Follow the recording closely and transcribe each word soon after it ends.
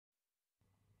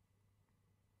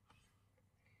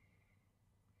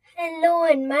Hello,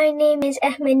 and my name is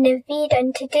Ahmed Naveed,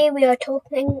 and today we are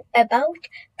talking about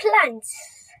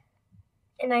plants.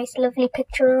 A nice lovely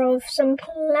picture of some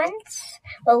plants,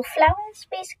 well, flowers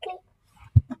basically.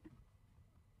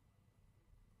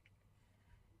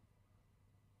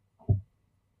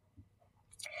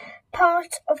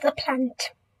 Part of the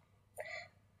plant.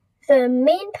 The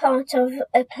main parts of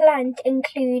a plant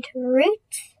include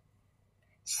roots,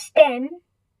 stem,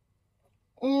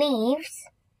 leaves,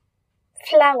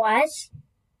 flowers,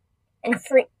 and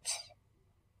fruit.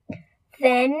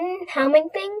 Then, how many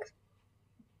things?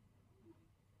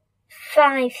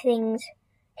 5 things.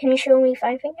 Can you show me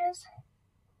 5 fingers?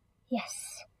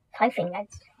 Yes, 5 fingers.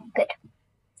 Good.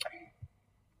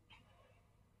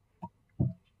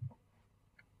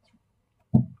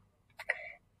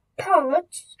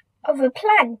 Parts of a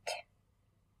plant.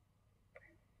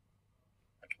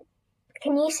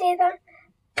 Can you say that?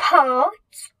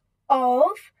 Parts of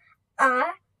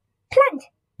a plant.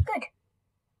 Good.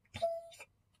 Please.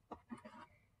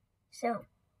 So,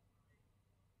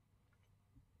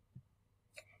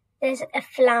 there's a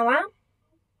flower,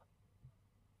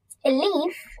 a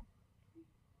leaf,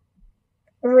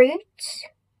 roots,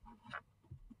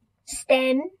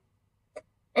 stem,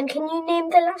 and can you name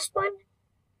the last one?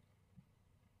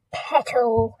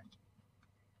 Petal.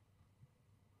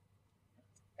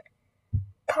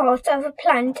 Part of a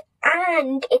plant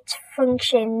and its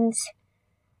functions.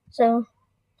 So,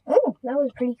 that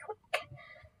was pretty quick.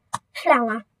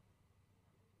 Flower.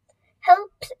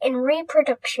 Helps in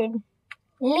reproduction.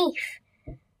 Leaf.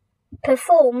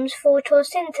 Performs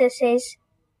photosynthesis.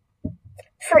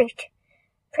 Fruit.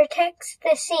 Protects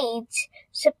the seeds.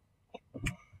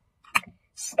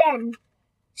 Stem.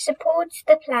 Supports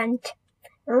the plant.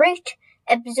 Root.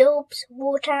 Absorbs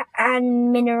water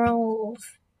and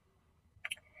minerals.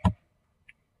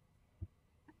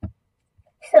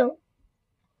 So,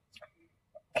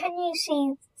 can you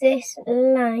see this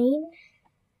line?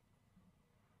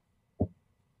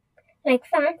 Like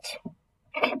that?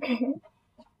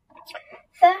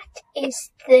 That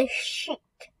is the shoot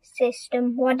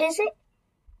system. What is it?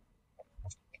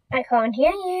 I can't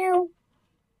hear you.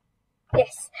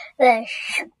 Yes, the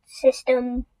shoot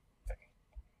system.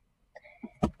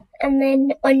 And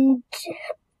then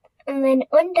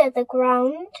under the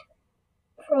ground,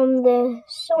 from the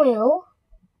soil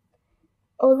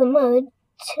or the mud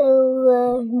till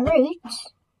the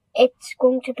roots, it's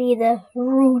going to be the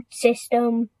root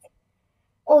system.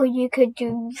 Or you could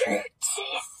do root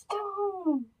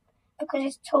system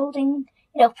because it's holding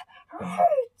it up.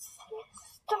 Root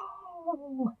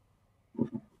system.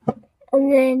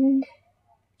 And then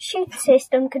shoot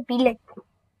system could be like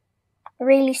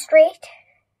really straight.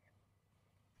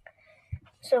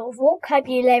 So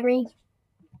vocabulary.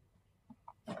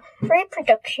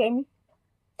 Reproduction.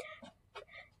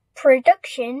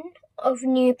 Production of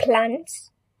new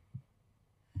plants.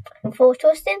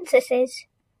 Photosynthesis.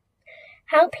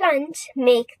 How plants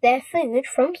make their food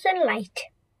from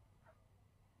sunlight.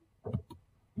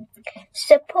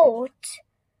 Support.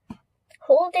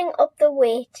 Holding up the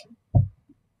weight.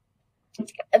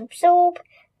 Absorb,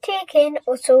 take in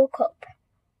or soak up.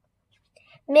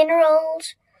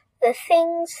 Minerals. The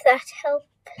things that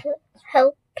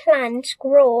help plants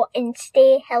grow and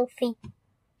stay healthy.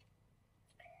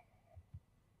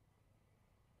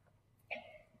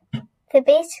 The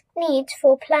basic needs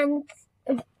for plant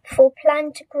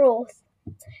growth.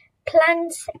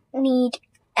 Plants need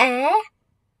air,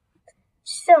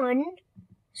 sun,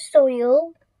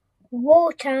 soil,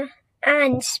 water,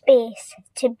 and space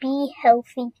to be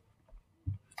healthy.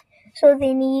 So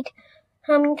they need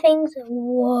how many things?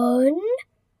 1,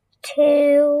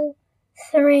 2,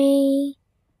 3,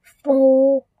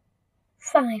 4,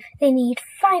 5. They need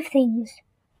 5 things.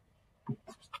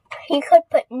 You could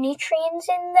put nutrients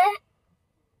in there.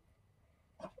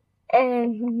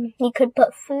 You could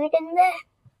put food in there.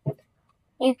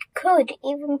 You could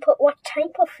even put what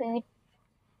type of food.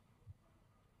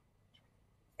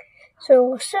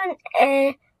 So, sun,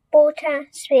 air, water,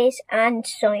 space, and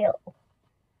soil.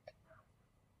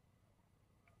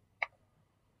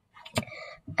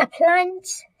 A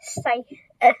plant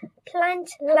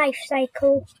life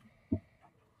cycle.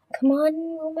 Come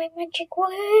on, my magic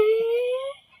word.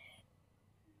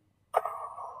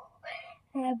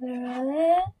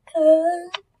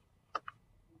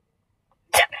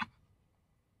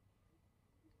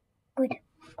 Good.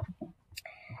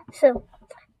 So,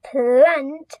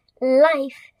 plant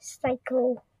life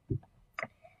cycle.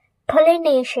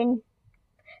 Pollination.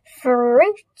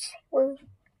 Fruit.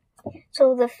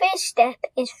 So the first step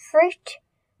is fruit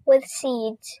with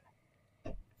seeds.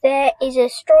 There is a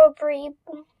strawberry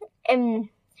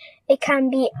It can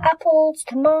be apples,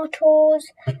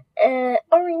 tomatoes,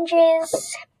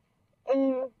 oranges,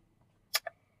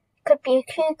 could be a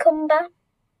cucumber.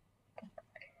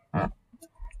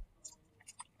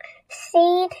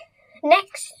 Seed.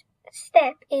 Next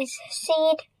step is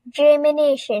seed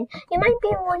germination. You might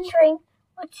be wondering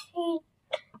what seed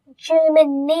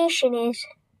germination is.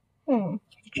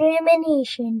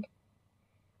 Germination.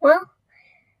 Well,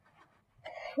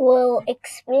 we'll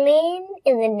explain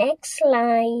in the next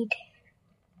slide.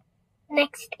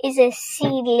 Next is a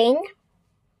seedling.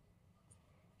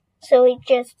 So it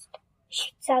just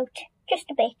shoots out just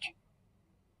a bit.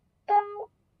 About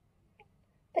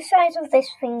the size of this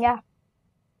finger.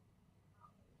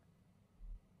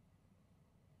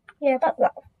 Yeah, about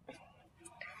that.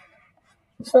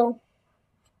 So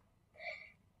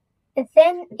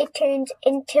then it turns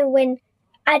into an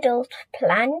adult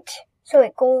plant. So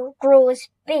it grows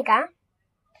bigger.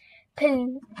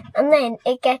 And then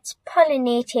it gets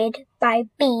pollinated by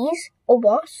bees or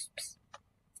wasps.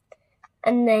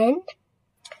 And then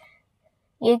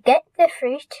you get the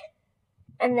fruit.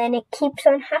 And then it keeps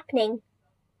on happening.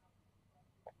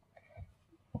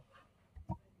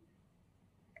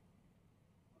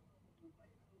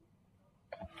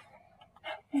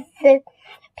 The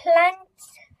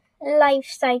plant's life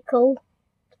cycle.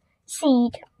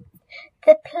 Seed.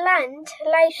 The plant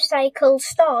life cycle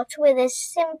starts with a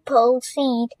simple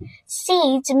seed.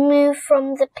 Seeds move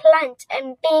from the plant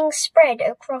and being spread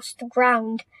across the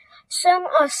ground. Some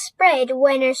are spread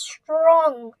when a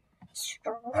strong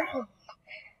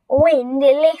wind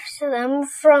lifts them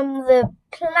from the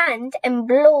plant and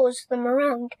blows them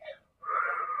around.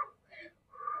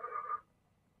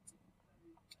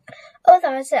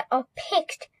 Others are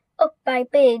picked up by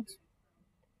birds,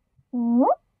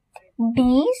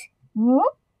 bees,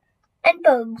 and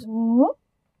bugs.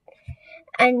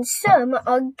 And some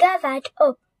are gathered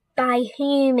up by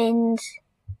humans.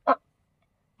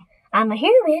 I'm a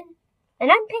human,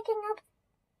 and I'm picking up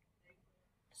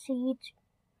seeds.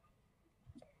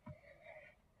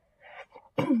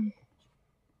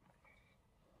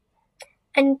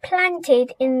 And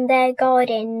planted in their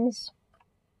gardens.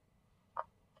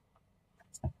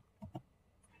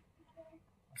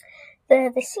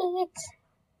 The seeds.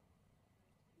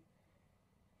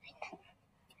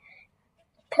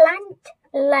 Plant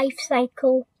life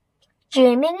cycle.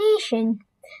 Germination.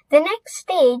 The next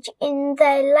stage in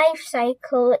their life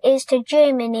cycle is to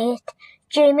germinate.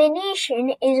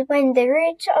 Germination is when the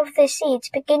roots of the seeds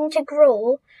begin to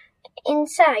grow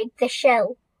inside the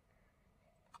shell.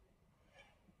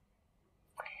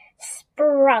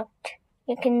 Sprout.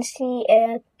 You can see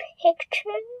a picture,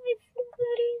 I think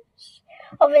that is,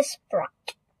 of a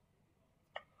sprout.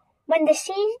 When the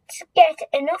seeds get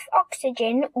enough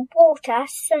oxygen, water,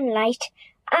 sunlight,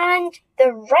 and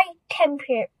the right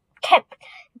temperature,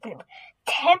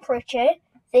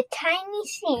 the tiny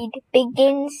seed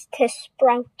begins to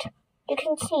sprout. You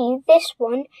can see this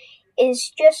one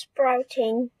is just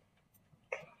sprouting.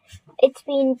 It's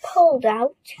been pulled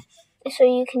out, so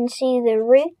you can see the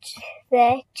root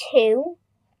there too.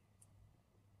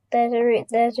 There's a root,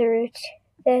 there's a root,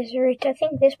 there's a root. I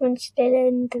think this one's still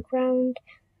in the ground.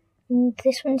 And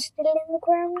this one's still in the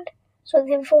ground. So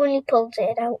they've only pulled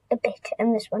it out a bit,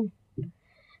 and this one.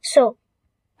 So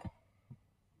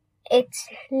it's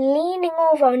leaning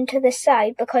over onto the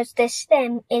side because the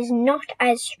stem is not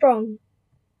as strong.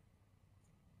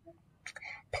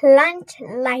 Plant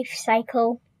life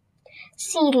cycle.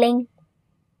 Seedling.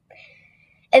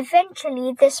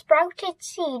 Eventually, the sprouted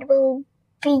seed will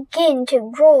begin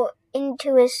to grow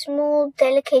into a small,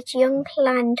 delicate young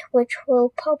plant which will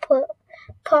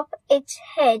pop its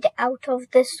head out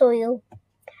of the soil.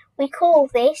 We call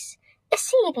this a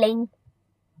seedling.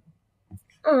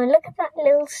 Oh, look at that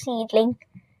little seedling.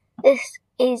 This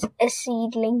is a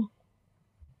seedling.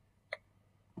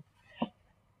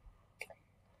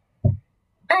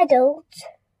 Adult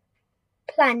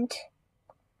plant.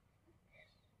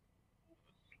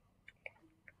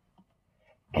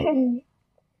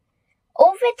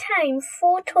 Over time,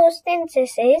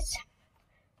 photosynthesis.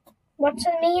 What's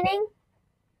the meaning?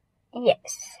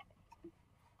 Yes.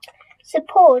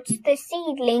 Supports the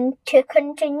seedling to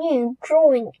continue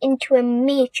growing into a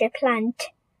mature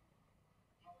plant.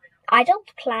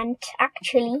 Adult plant,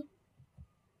 actually.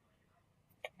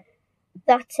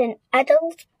 That's an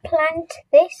adult plant,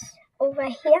 this over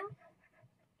here.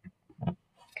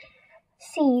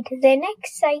 Seed. The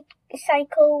next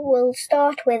cycle will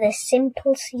start with a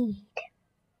simple seed.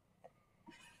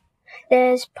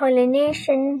 There's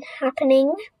pollination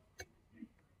happening.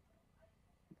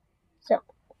 So,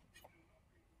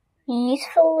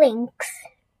 useful links.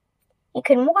 You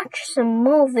can watch some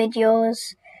more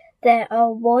videos. There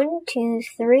are 1, 2,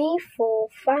 3, 4,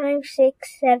 5,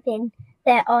 6, 7.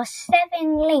 There are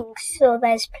 7 links, so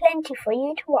there's plenty for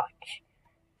you to watch.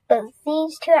 But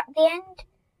these 2 at the end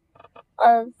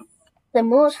are the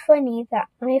most funny that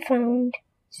I found.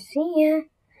 See ya.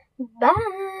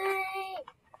 Bye.